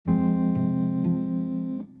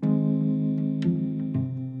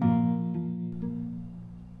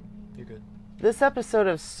This episode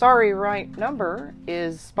of Sorry Right Number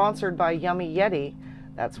is sponsored by Yummy Yeti.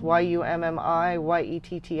 That's YUMMIYETTI.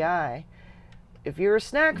 If you're a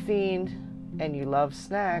snack fiend and you love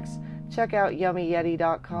snacks, check out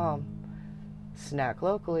yummyyeti.com. Snack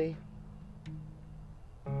locally.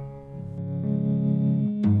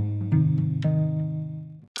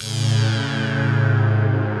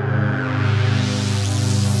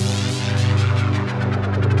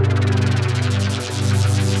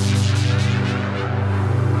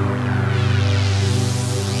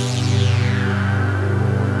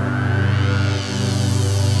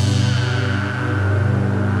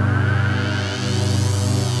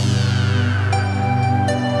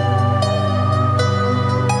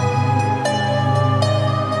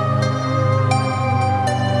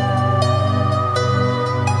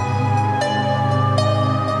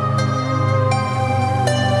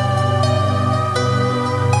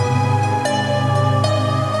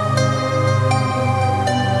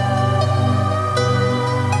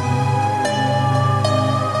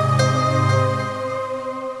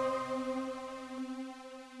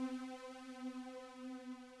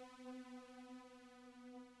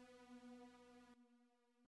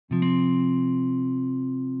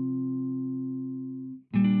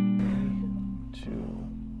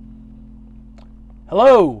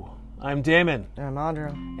 Hello, I'm Damon. I'm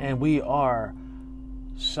Andra. And we are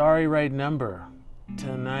Sorry Right Number.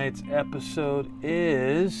 Tonight's episode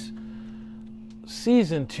is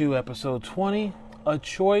Season 2, Episode 20, A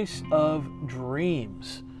Choice of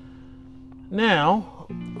Dreams. Now,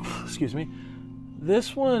 excuse me,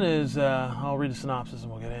 this one is, I'll read the synopsis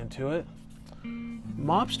and we'll get into it.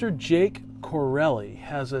 Mobster Jake Corelli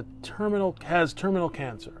has terminal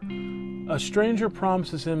cancer. A stranger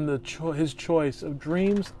promises him his choice of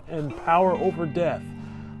dreams and power over death.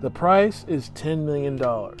 The price is $10 million.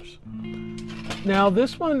 Now,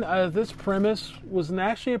 this one, this premise was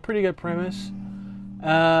actually a pretty good premise.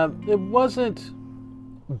 It wasn't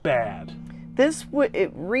bad. This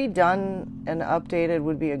redone and updated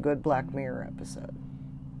would be a good Black Mirror episode.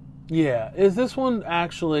 Yeah, this one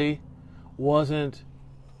actually wasn't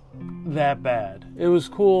that bad. It was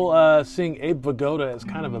cool seeing Abe Vigoda as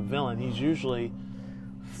kind of a villain. He's usually,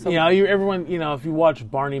 everyone, if you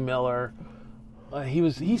watch Barney Miller,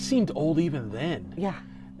 he seemed old even then. Yeah.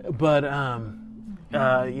 But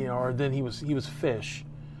or then he was Fish.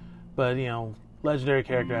 But legendary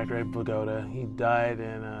character actor Abe Vigoda. He died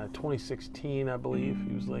in 2016, I believe.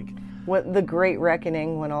 He was like the Great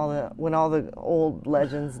Reckoning when all the old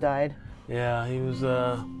legends died. Yeah, he was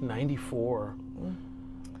 94.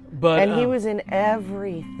 And he was in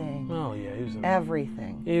everything. Oh yeah, he was in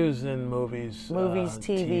everything. He was in movies,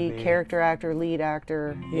 TV, character actor, lead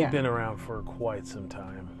actor. He'd been around for quite some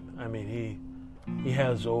time. I mean, he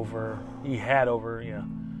had over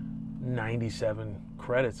 97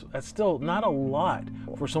 credits. That's still not a lot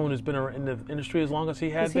for someone who's been in the industry as long as he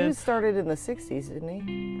had been. He started in the 60s, didn't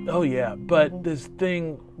he? Oh yeah, but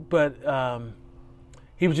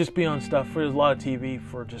he would just be on stuff for a lot of TV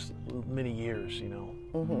for just many years,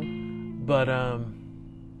 Mm-hmm. But all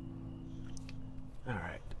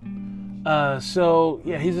right. So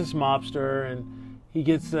yeah, he's this mobster, and he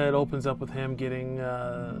gets it opens up with him getting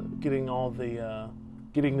the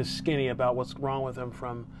skinny about what's wrong with him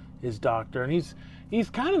from his doctor, and he's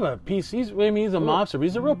kind of a piece. He's a mobster, but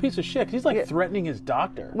he's a real piece of shit. He's threatening his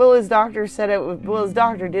doctor. Well, his doctor said it. Well, his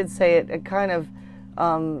doctor did say it. It kind of.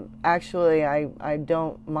 Actually, I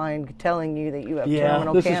don't mind telling you that you have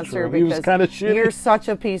terminal cancer because you're such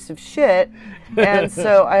a piece of shit, and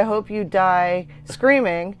so I hope you die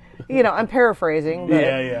screaming. I'm paraphrasing,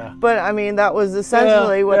 but, but I mean, that was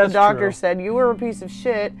essentially what the doctor said. You were a piece of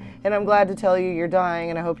shit, and I'm glad to tell you you're dying,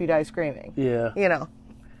 and I hope you die screaming. Yeah.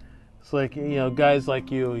 It's like, guys like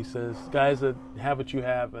you, he says, guys that have what you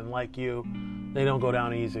have and like you, they don't go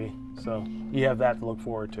down easy. So you have that to look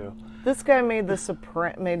forward to. This guy made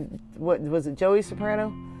what was it, Joey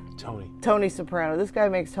Soprano? Tony Soprano. This guy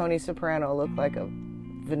makes Tony Soprano look like a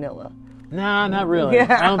vanilla. Nah, not really.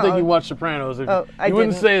 Yeah. I don't think you watch Sopranos. You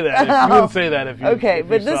wouldn't say that. You wouldn't say that if you. Okay, if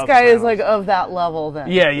but you this saw guy Sopranos. is like of that level then.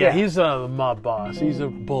 Yeah. He's a mob boss. He's a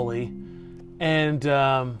bully, and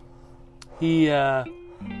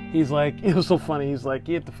he's like, it was so funny. He's like,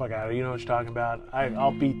 get the fuck out of here. You know what you're talking about.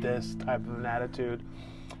 I'll beat this type of an attitude.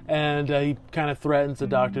 And he kind of threatens the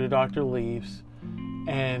doctor. The doctor leaves,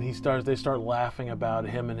 and they start laughing about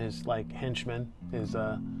him and his henchman,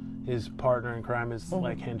 his partner in crime, his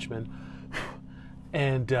henchman.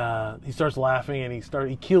 And he starts laughing, and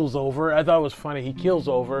he keels over. I thought it was funny. He keels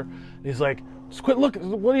over, and he's like, "Just quit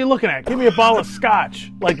looking. What are you looking at? Give me a bottle of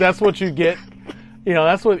scotch." Like, that's what you get.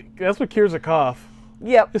 That's what cures a cough.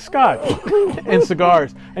 Yep. It's scotch and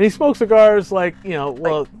cigars. And he smokes cigars like,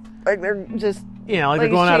 well... Like they're just... like they're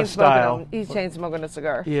going out of style. He's chain smoking a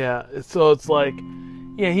cigar. Yeah, so it's like,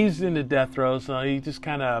 he's into death row, so he just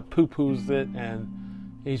kind of poo-poos it, and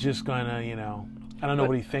he's just going to, I don't know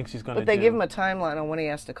what he thinks he's going to do. But they give him a timeline on when he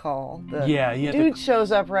has to call. The dude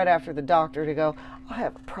shows up right after the doctor to go, I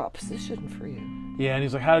have a proposition for you. Yeah, and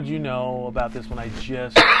he's like, how did you know about this when I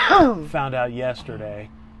just found out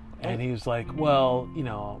yesterday? And he was like, well,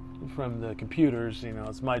 from the computers,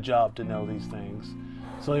 it's my job to know these things.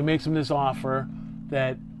 So he makes him this offer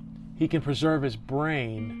that he can preserve his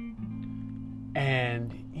brain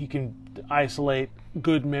and he can isolate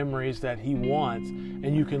good memories that he wants,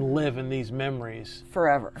 and you can live in these memories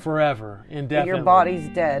forever, indefinitely. Your body's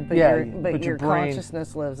dead, but your brain,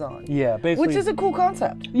 consciousness lives on. Yeah, basically, which is a cool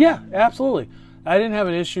concept. Yeah, absolutely. I didn't have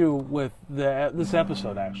an issue with this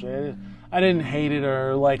episode, actually. I didn't hate it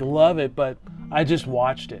or love it, but I just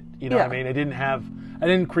watched it. You know what I mean? I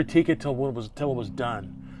didn't critique it till it was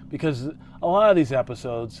done, because a lot of these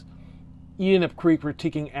episodes, you end up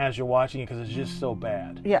critiquing as you're watching it because it's just so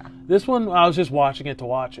bad. Yeah. This one, I was just watching it to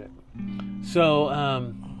watch it.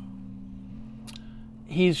 So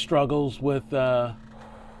he struggles with he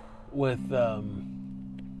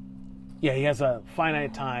has a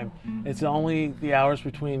finite time. It's only the hours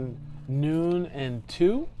between noon and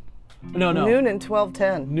 2. No. Noon and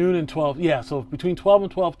 12:10. Noon and 12. Yeah, so between 12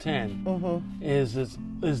 and 12:10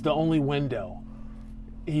 is the only window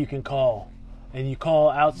you can call. And you call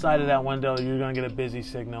outside of that window, you're going to get a busy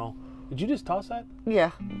signal. Did you just toss that?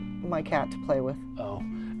 Yeah, my cat to play with. Oh.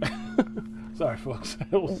 Sorry, folks.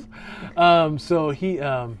 So he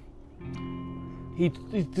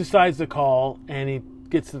decides to call, and he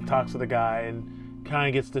gets to talk to the guy and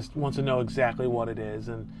kind of wants to know exactly what it is.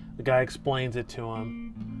 And the guy explains it to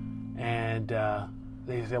him. And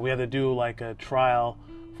they said, we have to do like a trial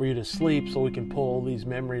for you to sleep so we can pull these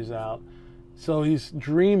memories out. So he's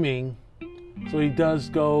dreaming. So he does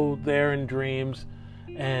go there and dreams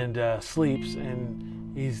and sleeps,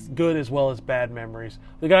 and he's good as well as bad memories.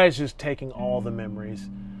 The guy's just taking all the memories,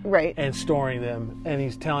 right, and storing them, and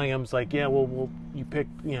he's telling him, it's like, I'll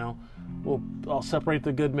separate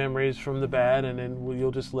the good memories from the bad, and then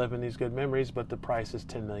you'll just live in these good memories, but the price is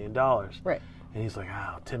 $10 million. Right. And he's like,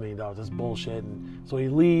 $10 million, that's bullshit. And so he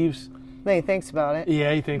leaves. Then he thinks about it.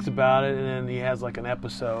 Yeah, he thinks about it, and then he has like an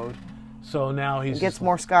episode. So now he gets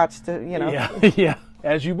more scotch to, Yeah,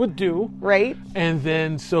 as you would do. Right. And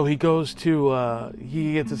then so he goes to,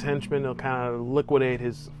 he gets his henchmen to kind of liquidate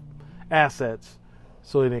his assets.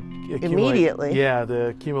 So they immediately. Yeah, to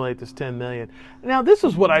accumulate this $10 million. Now this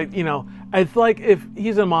is what I like, if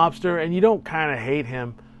he's a mobster and you don't kind of hate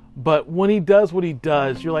him, but when he does what he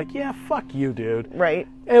does, you're like, yeah, fuck you, dude. Right.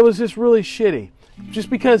 It was just really shitty.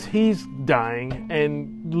 Just because he's dying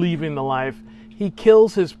and leaving the life, he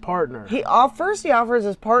kills his partner. First he offers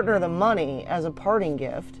his partner the money as a parting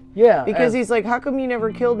gift. Yeah. Because he's like, how come you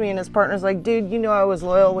never killed me? And his partner's like, dude, I was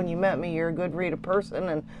loyal when you met me. You're a good breed of person,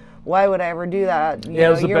 and why would I ever do that?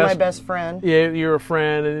 You're my best friend. Yeah, you're a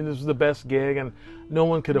friend, and this was the best gig, and no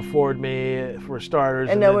one could afford me for starters.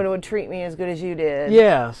 And no one would treat me as good as you did.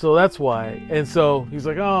 Yeah, so that's why. And so he's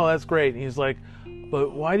like, oh, that's great. And he's like,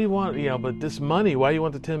 but why do you want, but this money, why do you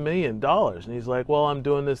want the $10 million? And he's like, well, I'm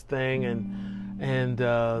doing this thing, and it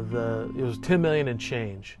was $10 million and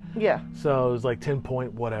change. Yeah. So it was like 10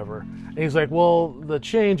 point whatever. And he's like, well, the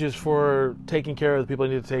change is for taking care of the people I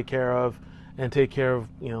need to take care of, and take care of,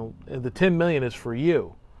 the 10 million is for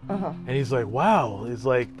you. Uh-huh. And he's like, wow. He's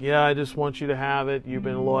like, yeah, I just want you to have it. You've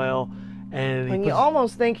been loyal. And you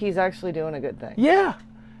almost think he's actually doing a good thing. Yeah.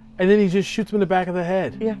 And then he just shoots him in the back of the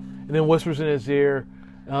head. Yeah. And then whispers in his ear,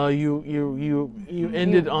 you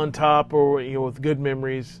ended on top, or with good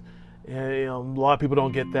memories. A lot of people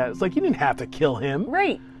don't get that. It's like, you didn't have to kill him.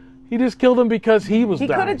 Right. He just killed him because he was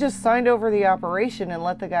dying. He could have just signed over the operation and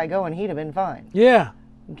let the guy go, and he'd have been fine. Yeah.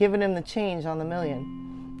 Giving him the change on the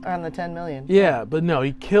 $10 million. Yeah, but no,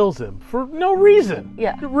 he kills him for no reason.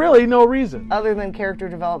 Yeah. Really, no reason. Other than character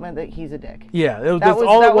development that he's a dick. Yeah, that's all it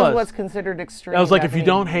was. That was what's considered extreme. That was like, if you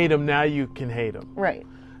don't hate him, now you can hate him. Right.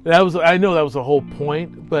 I know that was the whole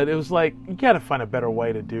point, but it was like, you got to find a better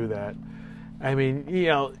way to do that. I mean,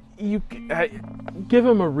 you give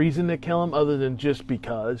him a reason to kill him other than just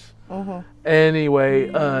because. Mm-hmm.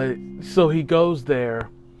 Anyway, so he goes there,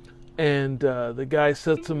 and the guy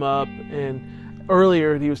sets him up, and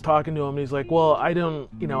earlier he was talking to him, and he's like, well, I don't,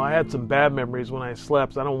 I had some bad memories when I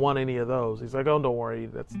slept, so I don't want any of those. He's like, oh, don't worry,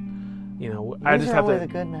 I just have to. The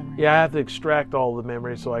good memories. Yeah, I have to extract all the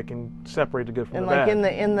memories so I can separate the good from the bad. And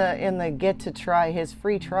like in the get to try his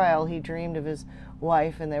free trial, he dreamed of his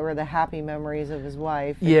wife, and they were the happy memories of his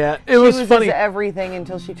wife. Yeah, it was funny. His everything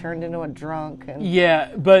until she turned into a drunk. And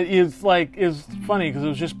yeah, but it's funny because it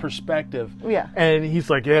was just perspective. Yeah. And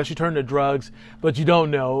he's like, yeah, she turned to drugs, but you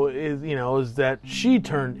don't know is that he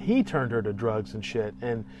turned her to drugs and shit,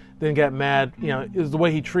 and then got mad. It was the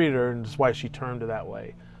way he treated her, and that's why she turned her that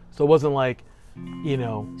way. So it wasn't like,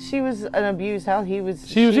 she was an abused house. He was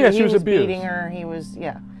abused. Beating her. He was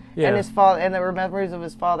and his father, and there were memories of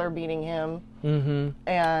his father beating him. Mm-hmm.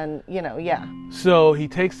 And So he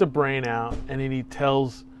takes the brain out, and then he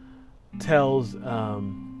tells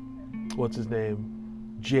what's his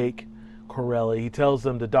name, Jake Corelli. He tells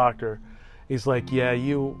them, the doctor, he's like, yeah,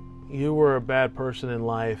 you were a bad person in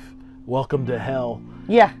life. Welcome to hell.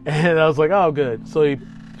 Yeah. And I was like, oh, good. So he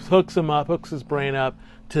hooks his brain up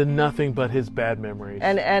to nothing but his bad memories.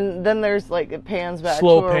 And then there's like it pans back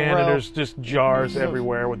slow to a pan, row. and there's just jars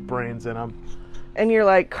everywhere with brains in them. And you're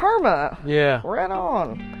like, karma. Yeah. Right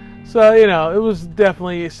on. So, it was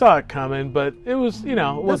definitely, you saw it coming, but it was, it wasn't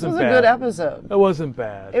bad. This was a good episode. It wasn't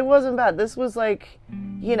bad. It wasn't bad. This was like,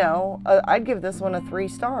 I'd give this one a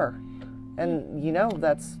 3-star. And,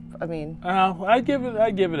 that's, I mean. I'd give it a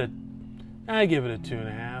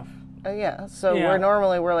 2.5. Yeah, so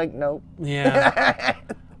we're like, nope. Yeah.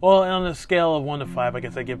 Well, on a scale of 1 to 5, I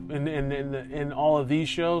guess I give in all of these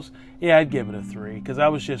shows, I'd give it a 3 because I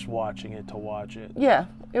was just watching it to watch it. Yeah,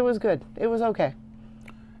 it was good. It was okay.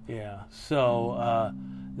 Yeah. So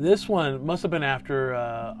this one must have been after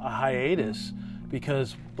a hiatus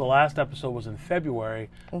because the last episode was in February.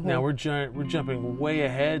 Mm-hmm. Now we're jumping way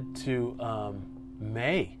ahead to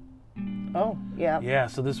May. Oh, yeah. Yeah.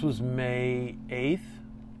 So this was May 8th.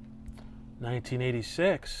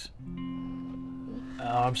 1986.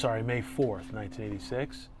 I'm sorry, May 4th,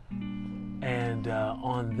 1986. And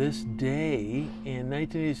on this day in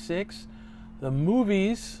 1986, the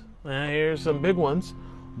movies, here's some big ones.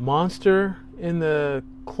 Monster in the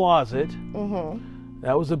Closet. Mm-hmm.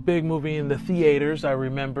 That was a big movie in the theaters, I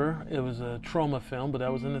remember. It was a trauma film, but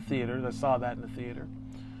that was in the theaters. I saw that in the theater.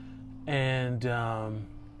 And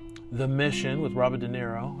The Mission with Robert De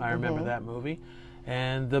Niro. I remember that movie.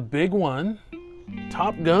 And the big one,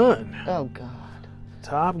 Top Gun. Oh, God.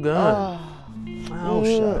 Top Gun.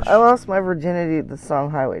 Shush. I lost my virginity to the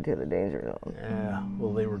song Highway to the Danger Zone. Yeah,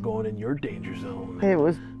 well, they were going in your danger zone. It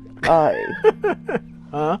was, huh?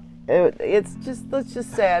 It's just, let's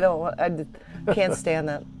just say I can't stand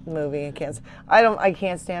that movie. I can't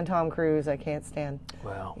stand Tom Cruise. I can't stand.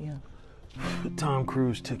 Well, Tom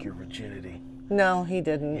Cruise took your virginity. No, he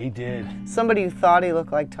didn't. He did. Somebody who thought he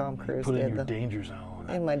looked like Tom Cruise put did. In your danger zone.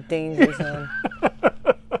 In my danger zone.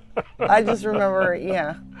 I just remember,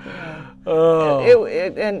 Oh.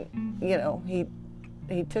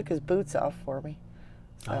 He took his boots off for me.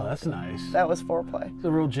 So that's nice. That was foreplay. He's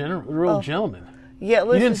a real gentleman. Yeah,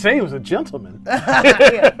 you didn't say he was a gentleman.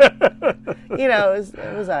 It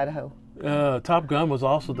was Idaho. Top Gun was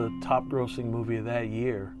also the top grossing movie of that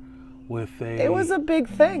year. It was a big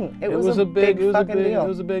thing. It was a big fucking deal. It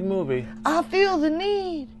was a big movie. I feel the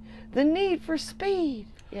need for speed.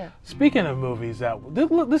 Yeah. Speaking of movies, these are the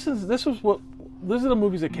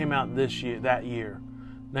movies that came out that year,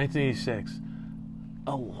 1986.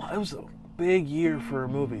 It was a big year for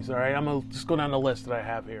movies. All right, I'm gonna just go down the list that I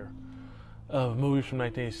have here of movies from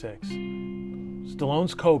 1986.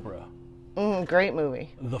 Stallone's Cobra. Great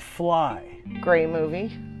movie. The Fly. Great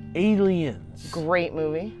movie. Aliens. Great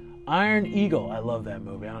movie. Iron Eagle. I love that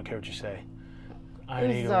movie. I don't care what you say.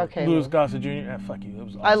 Iron Eagle. Okay. Louis Gossett Jr. Fuck you. It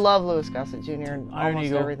was awesome. I love Louis Gossett Jr. and Iron almost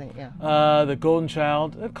Eagle. Everything. Yeah. The Golden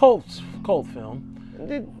Child. A cult film.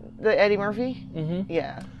 The Eddie Murphy. Mm-hmm.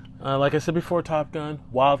 Yeah. Like I said before, Top Gun,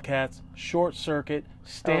 Wildcats, Short Circuit,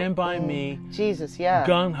 Stand By Me. Jesus, yeah.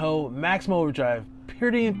 Gung Ho, Maximum Overdrive,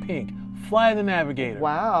 Pretty in Pink, Fly the Navigator.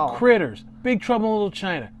 Wow. Critters, Big Trouble in Little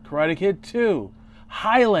China, Karate Kid 2,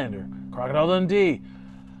 Highlander, Crocodile Dundee,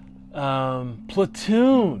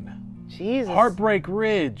 Platoon. Jesus. Heartbreak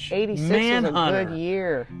Ridge. 86 Manhunter. was a good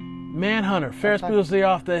year. Manhunter. Ferris Bueller's Day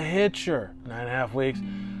Off, The Hitcher. 9.5 weeks.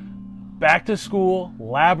 Back to School.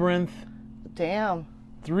 Labyrinth. Damn.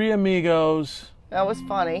 Three Amigos. That was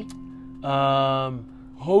funny.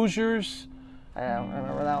 Hosiers. I don't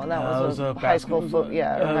remember that one. That was a high school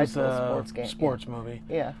high school sports game. Sports movie.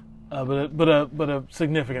 Yeah. But a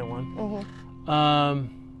significant one.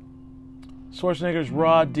 Mm-hmm. Schwarzenegger's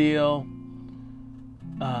Raw Deal.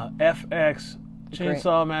 FX.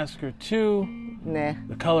 Chainsaw Massacre 2. Nah.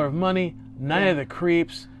 The Color of Money. Night of the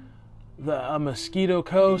Creeps. The Mosquito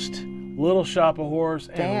Coast. Little Shop of Horrors,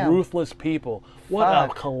 and Ruthless People. What a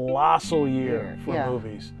colossal year for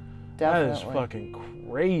movies. Definitely. That is fucking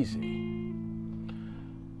crazy.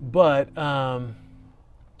 But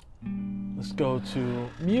let's go to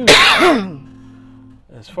music.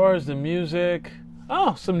 As far as the music,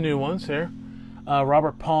 some new ones here.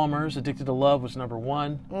 Robert Palmer's Addicted to Love was number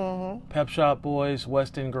 1. Mm-hmm. Pep Shop Boys,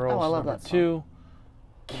 West End Girls, number 2.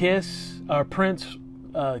 Prince,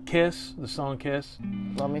 Kiss, the song Kiss.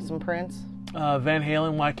 Love me some Prince. Van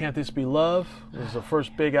Halen, Why Can't This Be Love? It was the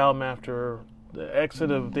first big album after the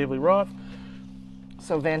exit of David Lee Roth.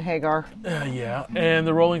 So Van Hagar. Yeah. And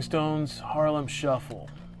the Rolling Stones, Harlem Shuffle.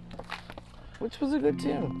 Which was a good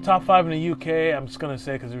tune. Top 5 in the UK, I'm just going to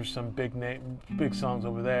say because there's some big songs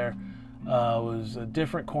over there, was A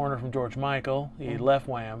Different Corner from George Michael. He left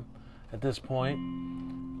Wham at this point.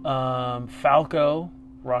 Falco,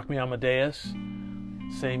 Rock Me Amadeus,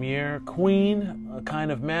 same year. Queen, A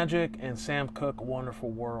Kind of Magic, and Sam Cooke,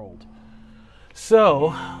 Wonderful World.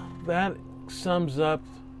 So, that sums up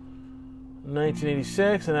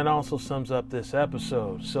 1986, and that also sums up this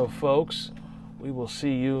episode. So, folks, we will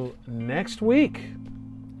see you next week.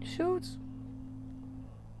 Shoots.